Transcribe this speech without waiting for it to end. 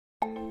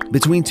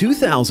Between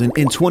 2000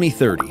 and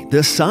 2030,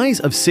 the size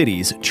of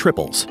cities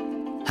triples.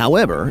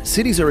 However,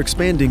 cities are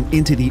expanding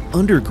into the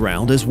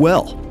underground as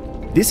well.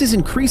 This is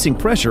increasing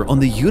pressure on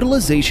the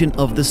utilization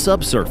of the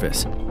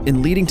subsurface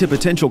and leading to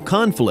potential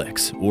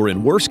conflicts, or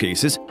in worse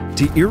cases,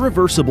 to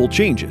irreversible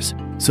changes,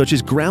 such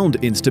as ground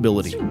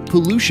instability,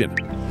 pollution,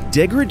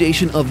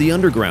 degradation of the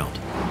underground,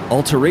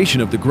 alteration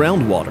of the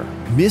groundwater,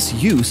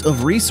 misuse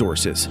of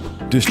resources,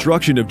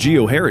 destruction of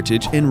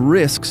geoheritage, and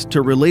risks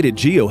to related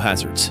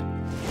geohazards.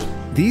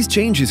 These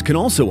changes can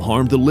also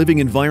harm the living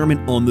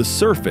environment on the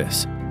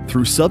surface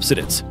through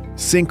subsidence,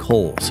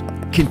 sinkholes,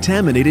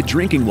 contaminated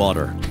drinking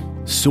water,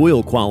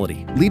 soil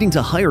quality, leading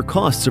to higher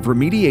costs of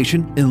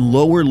remediation and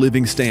lower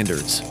living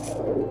standards.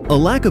 A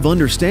lack of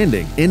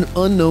understanding and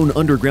unknown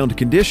underground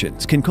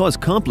conditions can cause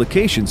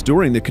complications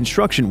during the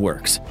construction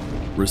works,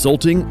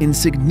 resulting in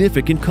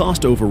significant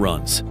cost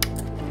overruns.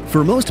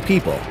 For most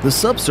people, the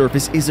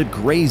subsurface is a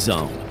gray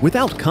zone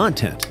without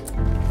content.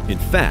 In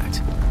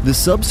fact, the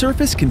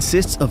subsurface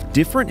consists of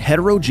different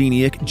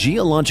heterogeneous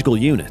geological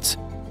units,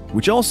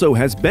 which also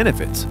has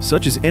benefits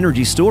such as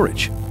energy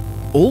storage.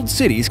 Old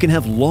cities can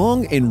have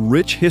long and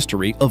rich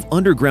history of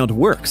underground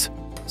works,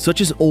 such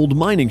as old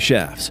mining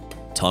shafts,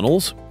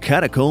 tunnels,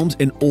 catacombs,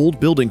 and old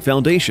building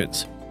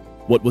foundations.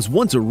 What was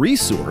once a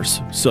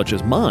resource, such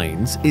as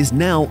mines, is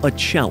now a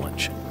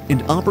challenge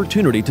and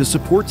opportunity to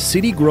support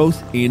city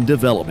growth and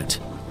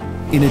development.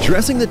 In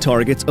addressing the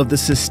targets of the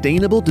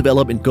Sustainable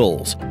Development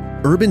Goals,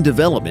 urban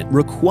development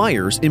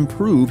requires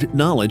improved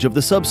knowledge of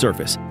the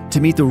subsurface to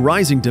meet the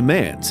rising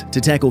demands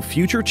to tackle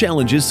future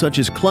challenges such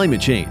as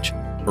climate change,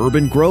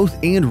 urban growth,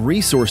 and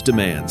resource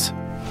demands.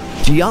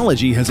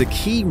 Geology has a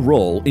key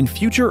role in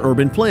future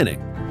urban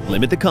planning,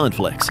 limit the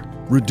conflicts,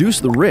 reduce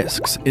the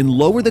risks, and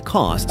lower the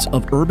costs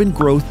of urban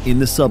growth in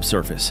the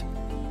subsurface.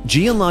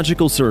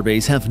 Geological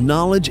surveys have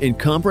knowledge and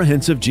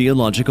comprehensive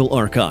geological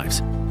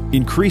archives.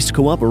 Increased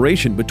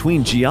cooperation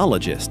between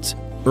geologists,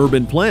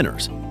 urban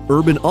planners,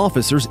 urban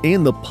officers,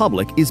 and the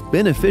public is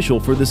beneficial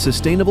for the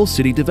sustainable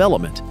city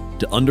development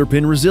to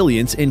underpin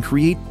resilience and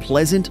create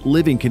pleasant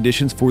living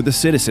conditions for the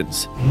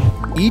citizens.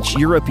 Each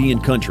European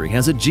country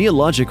has a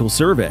geological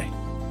survey,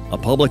 a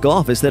public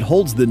office that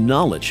holds the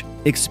knowledge,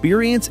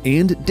 experience,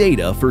 and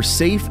data for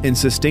safe and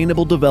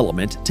sustainable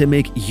development to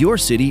make your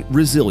city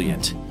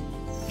resilient.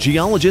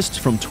 Geologists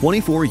from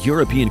 24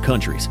 European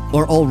countries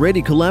are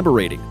already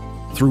collaborating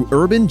through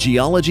Urban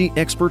Geology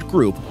Expert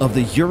Group of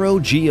the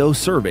Euro-Geo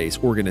Surveys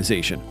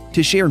organization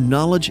to share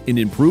knowledge and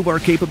improve our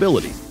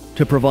capability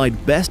to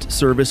provide best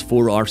service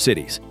for our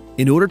cities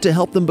in order to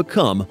help them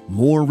become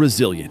more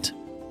resilient.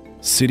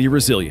 City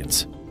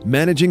resilience,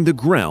 managing the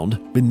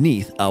ground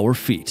beneath our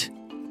feet.